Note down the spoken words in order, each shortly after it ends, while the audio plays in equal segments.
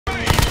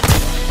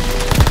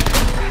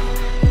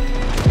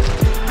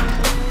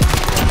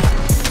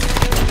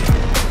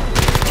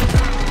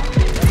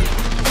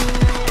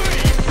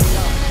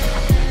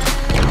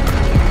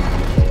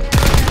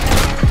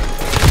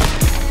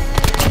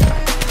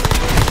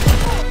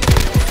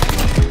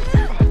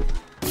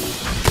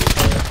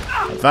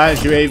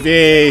Advanced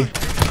UAV.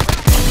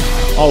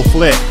 Oh,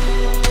 flip.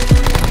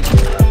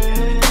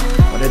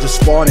 Oh, they're just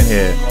spawning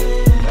here.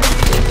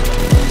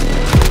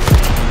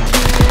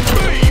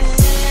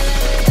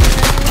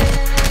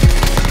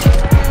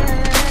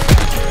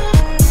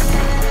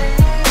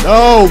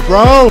 No,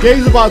 bro.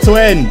 Game's about to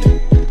end.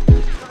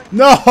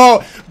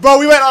 No, bro,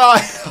 we went on.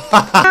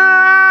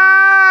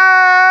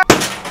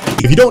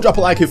 If you don't drop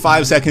a like in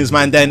 5 seconds,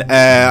 man, then,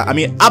 I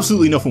mean,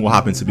 absolutely nothing will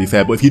happen, to be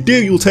fair. But if you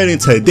do, you'll turn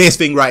into this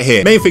thing right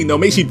here. Main thing, though,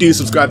 make sure you do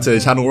subscribe to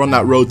the channel. We're on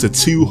that road to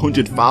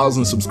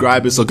 200,000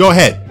 subscribers. So go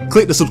ahead,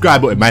 click the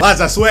subscribe button, man.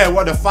 Lads, I swear, we're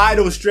on the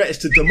final stretch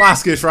to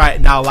Damascus right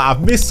now. Like,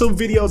 I've missed some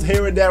videos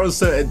here and there on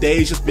certain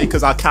days just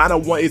because I kind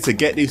of wanted to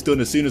get this done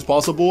as soon as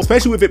possible,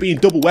 especially with it being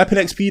double weapon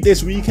XP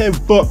this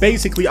weekend. But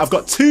basically, I've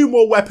got 2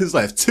 more weapons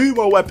left. 2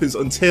 more weapons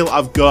until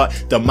I've got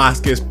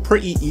Damascus.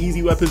 Pretty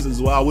easy weapons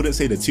as well. I wouldn't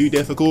say they're too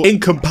difficult in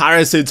comparison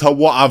to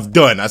what I've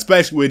done,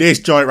 especially with this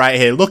joint right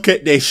here. Look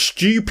at this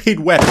stupid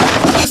weapon.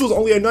 This was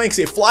only annoying because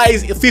it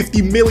flies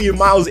 50 million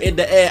miles in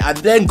the air and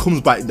then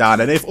comes back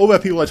down. And if other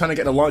people are trying to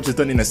get the launchers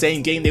done in the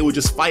same game, they would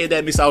just fire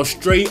their missile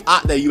straight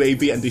at their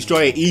UAV and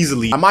destroy it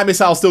easily. And my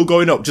missile still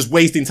going up, just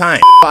wasting time.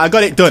 But I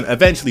got it done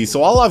eventually.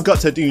 So all I've got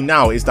to do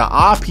now is the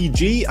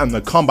RPG and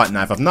the combat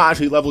knife. I've not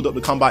actually leveled up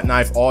the combat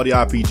knife or the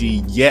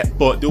RPG yet,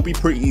 but they'll be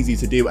pretty easy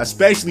to do,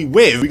 especially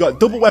with we got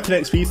double weapon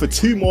XP for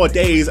 2 more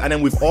days, and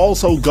then we've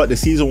also got the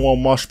season 1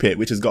 mosh pit,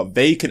 which has got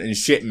vacant and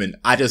shipment.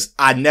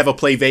 I never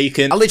play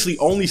vacant. I literally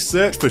only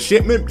search for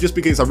shipment just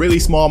because it's a really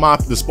small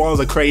map. The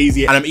spawns are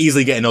crazy and I'm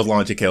easily getting those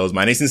launcher kills,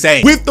 man. It's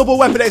insane. With double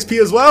weapon XP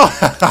as well.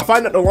 I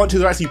find that the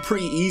launchers are actually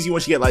pretty easy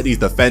once you get like these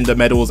defender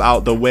medals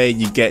out the way.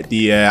 You get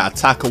the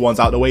attacker ones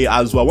out the way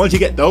as well. Once you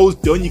get those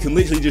done, you can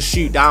literally just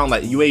shoot down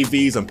like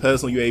UAVs and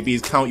personal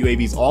UAVs, count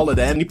UAVs, all of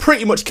them. You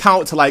pretty much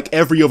count to like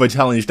every other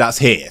challenge that's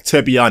here,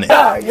 to be honest.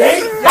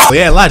 So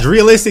yeah, lads,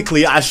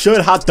 realistically, I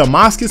should have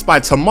Damascus by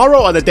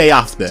tomorrow or the day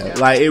after.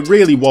 Like, it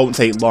really won't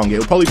take long.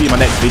 It'll probably be my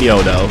next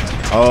video though.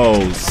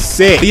 Oh,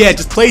 sick. But yeah,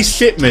 just play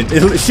shipment.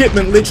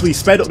 Shipment literally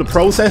sped up the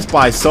process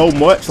by so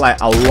much, like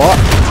a lot.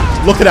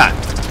 Look at that.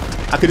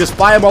 I could just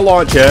fire my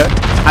launcher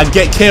and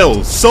get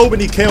kills. So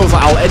many kills.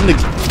 Like, I'll end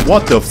the...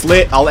 What the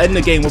flip? I'll end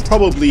the game with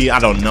probably, I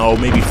don't know,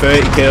 maybe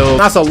 30 kills.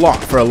 That's a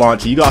lot for a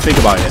launcher. You gotta think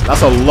about it.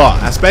 That's a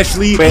lot.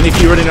 Especially when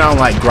if you're running around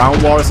like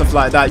ground war or something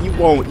like that, you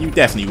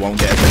definitely won't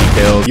get as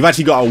many kills. You've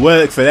actually got to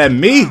work for them.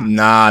 Me?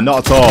 Nah,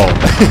 not at all.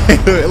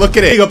 Look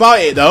at it. The thing about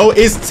it though,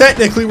 is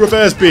technically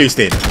reverse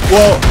boosting.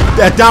 Well,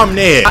 they're damn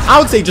near. I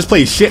would say just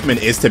play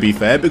shipment is, to be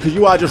fair, because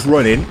you are just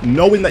running,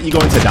 knowing that you're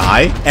going to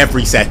die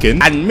every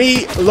second. And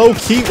me, low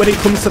key, when it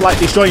comes to like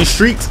destroying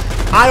streaks,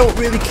 I don't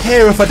really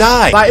care if I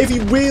die. Like, if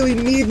you really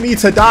need me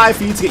to die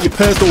for you to get your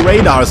personal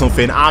radar or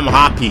something, I'm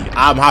happy.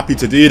 I'm happy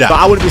to do that. But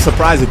I wouldn't be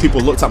surprised if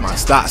people looked at my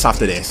stats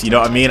after this, you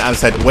know what I mean? And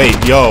said, wait,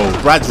 yo,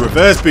 Brad's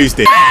reverse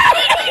boosted.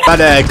 I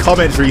had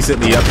comments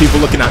recently of people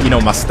looking at, you know,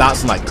 my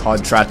stats on like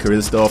COD tracker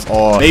and stuff,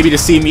 or maybe to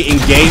see me in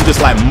game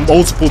just like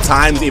multiple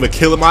times either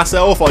killing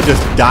myself or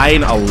just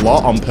dying a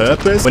lot on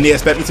purpose when they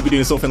expect me to be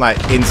doing something like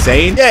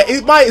insane. Yeah,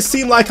 it might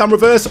seem like I'm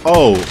reverse.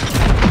 Oh,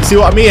 see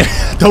what I mean?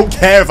 Don't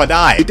care if I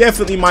die. It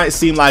definitely might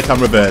seem like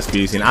I'm reverse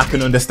boosting. I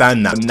can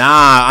understand that.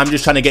 Nah, I'm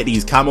just trying to get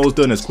these camos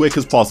done as quick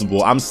as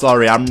possible. I'm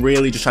sorry. I'm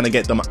really just trying to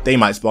get them. They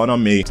might spawn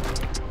on me.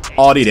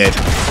 Oh, they did.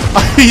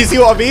 You see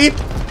what I mean?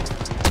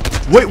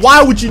 Wait,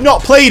 why would you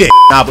not play it?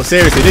 Nah, but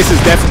seriously, this is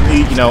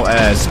definitely, you know,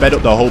 sped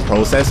up the whole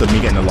process of me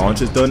getting the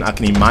launchers done. I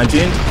can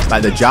imagine,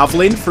 like the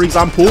javelin, for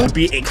example, would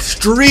be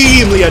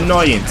extremely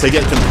annoying to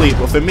get complete.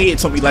 But for me, it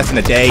took me less than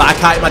a day. Like, I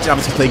can't imagine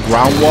having to play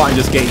ground war and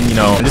just getting, you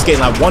know,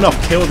 like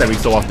one-off kills every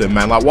so often,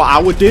 man. Like, what I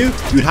would do,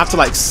 you'd have to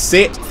like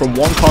sit from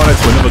one corner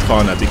to another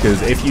corner,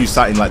 because if you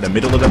sat in like the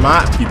middle of the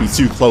map, you'd be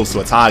too close to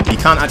a target. You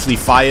can't actually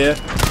fire.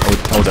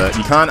 Hold up.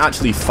 You can't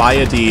actually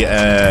fire the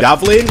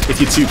javelin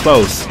if you're too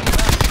close.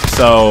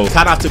 So,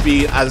 kind of have to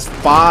be as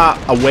far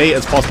away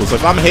as possible. So,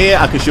 if I'm here,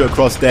 I can shoot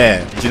across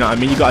there. Do you know what I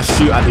mean? You got to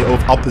shoot at the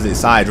opposite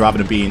side rather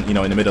than being, you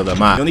know, in the middle of the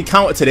map. The only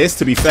counter to this,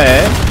 to be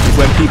fair, is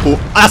when people...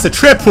 That's a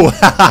triple!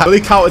 The only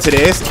counter to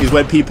this is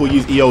when people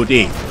use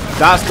EOD.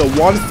 That's the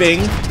one thing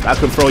that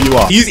can throw you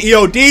off. Use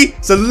EOD,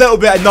 it's a little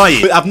bit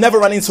annoying. But I've never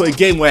run into a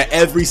game where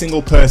every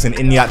single person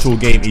in the actual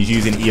game is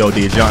using EOD.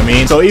 Do you know what I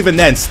mean? So, even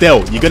then, still,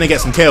 you're going to get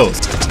some kills.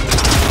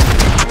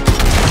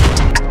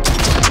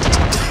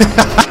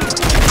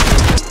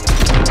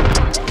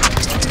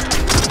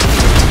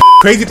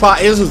 Crazy part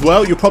is as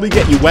well, you'll probably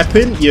get your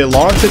weapon, your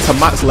launcher to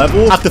max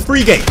level after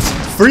 3 games.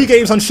 3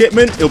 games on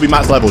shipment, it'll be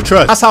max level.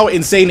 Trust. That's how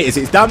insane it is.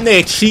 It's damn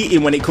near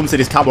cheating when it comes to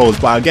this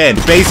camos. But again,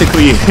 you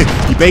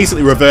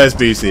basically reverse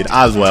boosted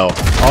as well.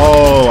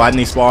 Oh, and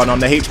they spawn on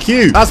the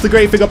HQ. That's the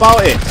great thing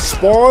about it.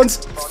 Spawns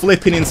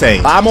flipping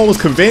insane. I'm almost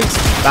convinced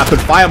that I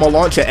could fire my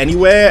launcher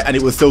anywhere and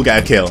it would still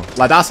get a kill.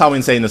 Like, that's how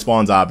insane the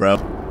spawns are, bro.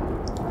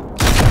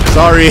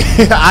 Sorry,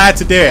 I had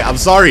to do it. I'm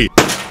sorry.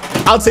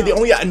 I'd say the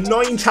only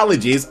annoying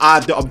challenges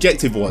are the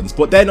objective ones,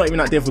 but they're not even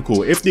that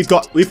difficult. If we've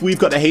got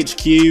the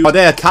HQ, or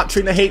they're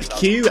capturing the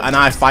HQ, and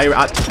I fire it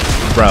at...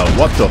 Bro,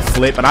 what the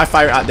flip? And I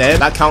fire it at them.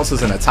 That counts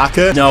as an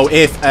attacker. No,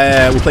 if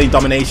we're playing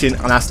domination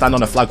and I stand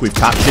on a flag we've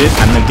captured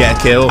and then get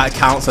a kill, that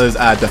counts as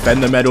a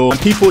defender medal. And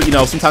people, you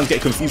know, sometimes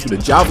get confused with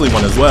the javelin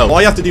one as well. All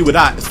you have to do with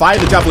that is fire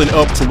the javelin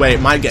up to where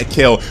it might get a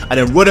kill and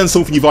then run on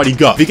something you've already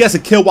got. If he gets a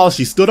kill while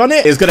she stood on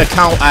it, it's going to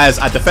count as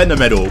a defender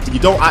medal. You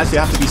don't actually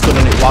have to be stood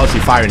on it while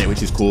she's firing it,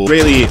 which is cool.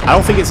 Really, I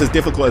don't think it's as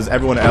difficult as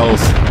everyone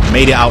else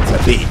made it out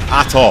to be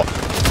at all.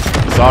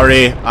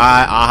 Sorry,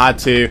 I had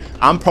to.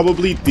 I'm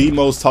probably the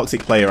most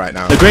toxic player right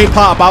now. The great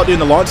part about doing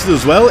the launches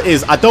as well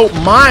is I don't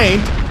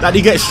mind that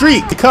he gets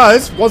streaked,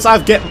 because once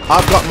I've got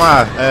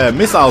my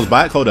missiles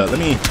back. Hold up, let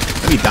me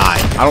die.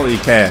 I don't really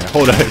care.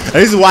 Hold up.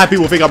 This is why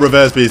people think I'm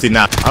reverse boosting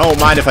now. I don't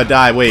mind if I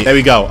die. Wait, there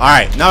we go. All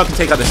right, now I can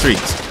take out the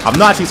streaks. I've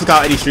not actually took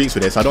out any streaks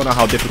with this. I don't know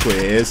how difficult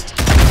it is.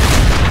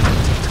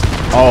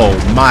 Oh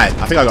my,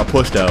 I think I got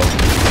pushed though.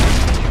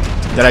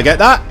 Did I get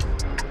that?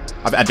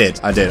 I did.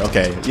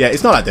 Okay, yeah,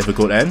 it's not that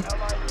difficult then.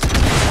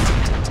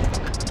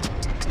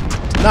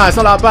 Nah, it's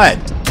not that bad.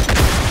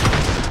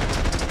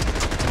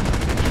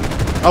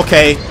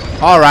 Okay,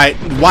 alright.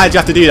 Why'd you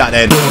have to do that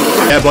then?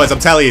 Yeah, boys, I'm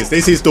telling you,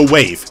 this is the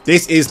wave.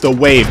 This is the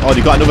wave. Oh,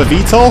 you got another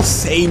VTOL?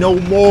 Say no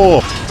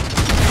more.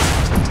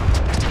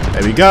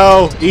 There we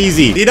go.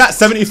 Easy. See that?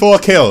 74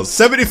 kills.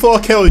 74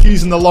 kills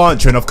using the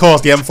launcher and, of course,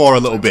 the M4 a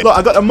little bit. Look,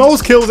 I got the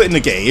most kills in the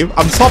game.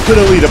 I'm top of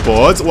the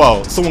leaderboards.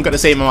 Well, someone got the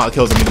same amount of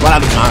kills as me, but I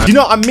don't mind. You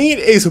know what I mean?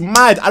 It's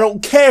mad. I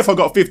don't care if I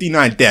got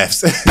 59 deaths.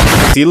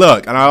 See,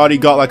 look, and I already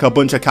got like a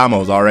bunch of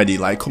camos already.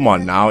 Like, come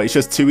on now. It's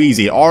just too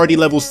easy. Already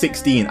level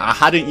 16. I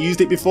hadn't used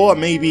it before,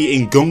 maybe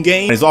in gun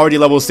game. It's already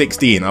level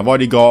 16. I've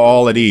already got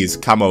all of these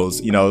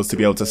camos, you know, to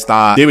be able to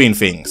start doing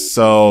things.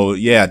 So,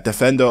 yeah,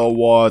 defender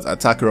awards,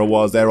 attacker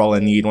awards, they're all I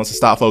need. Once I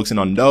start focusing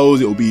on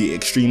those, it will be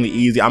extremely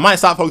easy. I might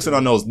start focusing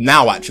on those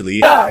now,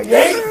 actually.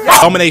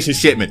 Domination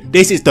shipment.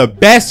 This is the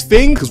best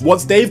thing, because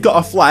once they've got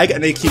a flag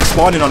and they keep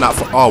spawning on that.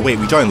 Oh, wait,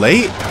 we joined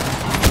late?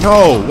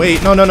 No,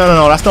 wait, no.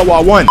 That's not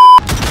what I want.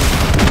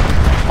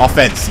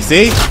 Offense, you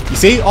see? You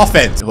see?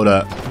 Offense. Hold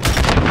up.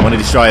 I want to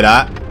destroy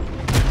that.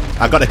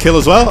 I got a kill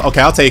as well. Okay,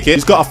 I'll take it.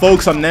 Just got to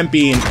focus on them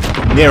being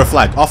near a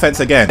flag. Offense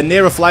again. The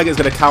near a flag is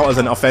going to count as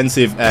an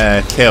offensive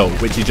kill,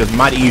 which is just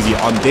mad easy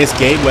on this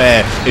game,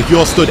 where if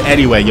you're stood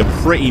anywhere, you're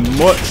pretty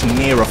much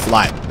near a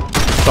flag.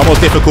 It's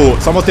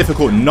almost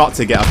difficult not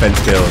to get offense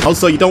kills.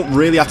 Also, you don't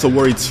really have to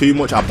worry too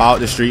much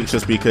about the streaks,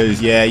 just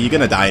because, yeah, you're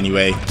going to die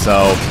anyway.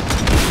 So,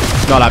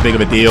 it's not that big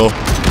of a deal.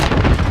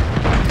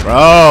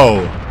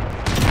 Bro.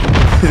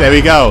 There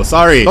we go.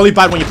 Sorry. It's only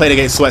bad when you play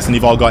against sweats and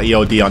you've all got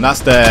EOD on. That's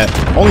the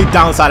only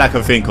downside I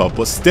can think of.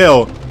 But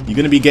still, you're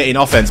going to be getting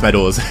offense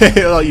medals.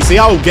 You see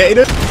how I'm getting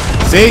it?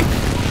 See?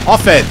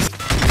 Offense.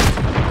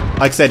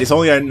 Like I said, it's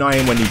only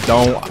annoying when you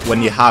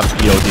have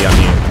EOD on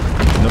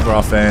you. Another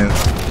offense.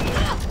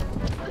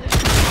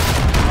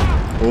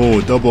 Oh,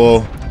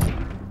 double.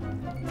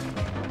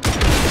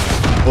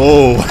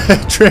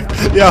 Oh, trip.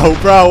 Yo,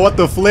 bro, what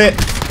the flip?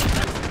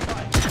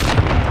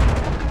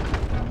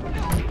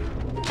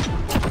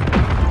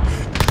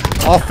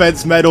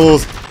 Offense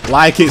medals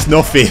like it's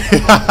nothing.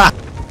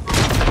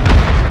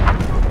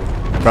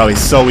 Bro,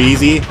 it's so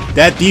easy.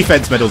 They're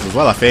defense medals as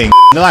well, I think.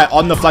 They're like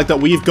on the flag that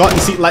we've got.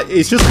 And see, like,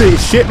 it's just the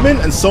shipment,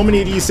 and so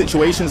many of these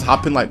situations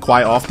happen like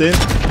quite often,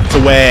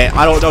 to where,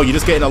 I don't know, you're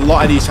just getting a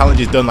lot of these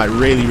challenges done like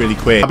really, really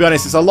quick. I'll be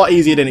honest, it's a lot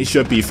easier than it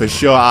should be, for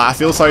sure. I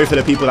feel sorry for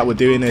the people that were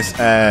doing this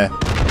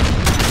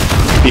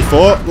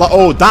before. Like,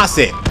 oh, that's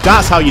it.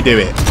 That's how you do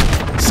it.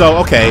 So,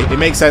 okay, it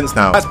makes sense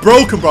now. That's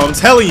broken, bro. I'm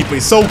telling you, but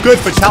it's so good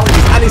for challenges.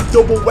 And it's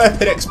double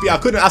weapon XP. I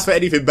couldn't ask for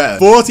anything better.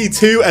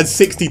 42 and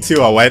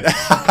 62 I went.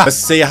 Let's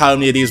see how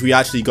many of these we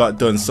actually got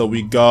done. So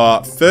we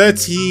got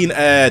 13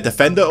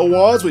 Defender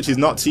Awards, which is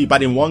not too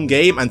bad in one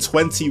game, and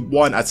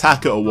 21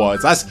 Attacker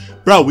Awards. That's,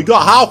 bro, we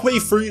got halfway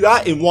through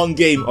that in one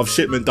game of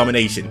shipment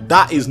domination.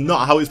 That is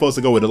not how it's supposed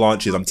to go with the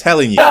launches, I'm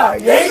telling you.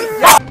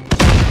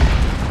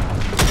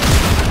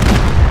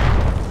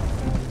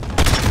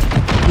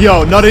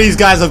 Yo, none of these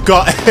guys have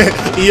got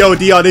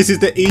EOD on. This is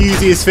the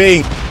easiest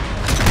thing.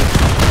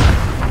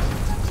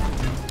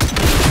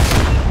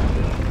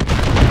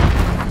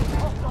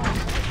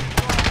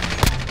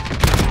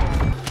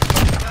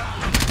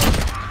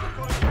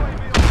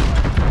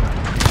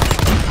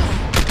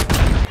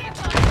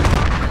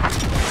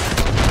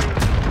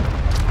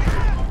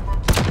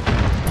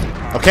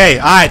 Okay,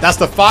 alright, that's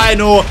the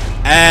final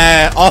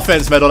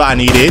offense medal that I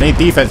needed. I need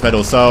defense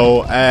medal,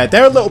 so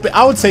they're a little bit,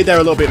 I would say they're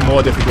a little bit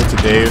more difficult to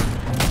do.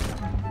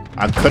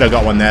 I could have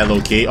got one there,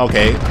 low-key.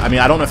 Okay, I mean,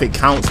 I don't know if it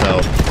counts,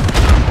 though.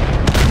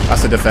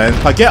 That's the defense.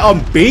 If I get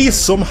on B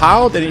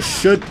somehow, then it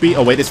should be...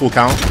 Oh, wait, this will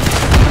count.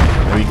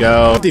 There we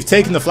go. If they've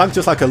taken the flag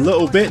just like a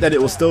little bit, then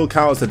it will still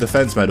count as the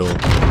defense medal.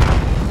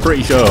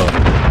 Pretty sure.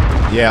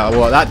 Yeah,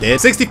 well, that did.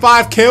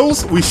 65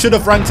 kills. We should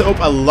have ranked it up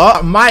a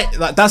lot.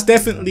 That's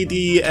definitely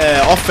the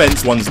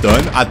offense ones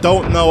done. I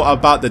don't know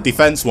about the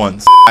defense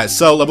ones. Right,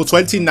 so level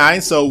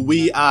 29. So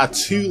we are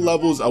 2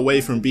 levels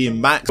away from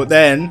being max. But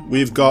then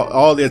we've got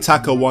all the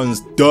attacker ones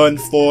done.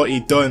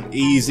 40 done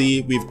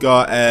easy. We've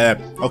got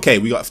okay,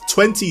 we got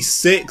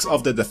 26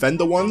 of the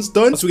defender ones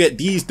done. Once we get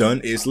these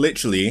done, it's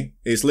literally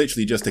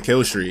just a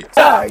kill streak.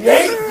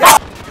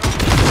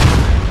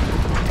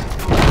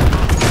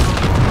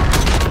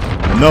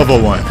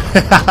 Another one.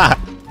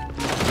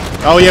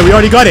 Oh yeah, we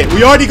already got it.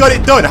 We already got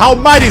it done. How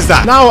mad is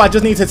that? Now I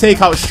just need to take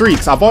out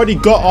streaks. I've already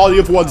got all the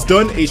other ones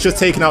done. It's just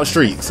taking out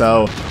streaks.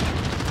 So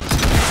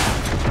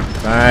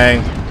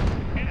bang.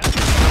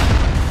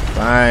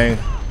 Bang.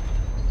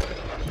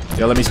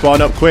 Yo, let me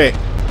spawn up quick.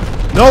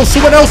 No,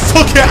 someone else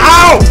took it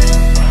out.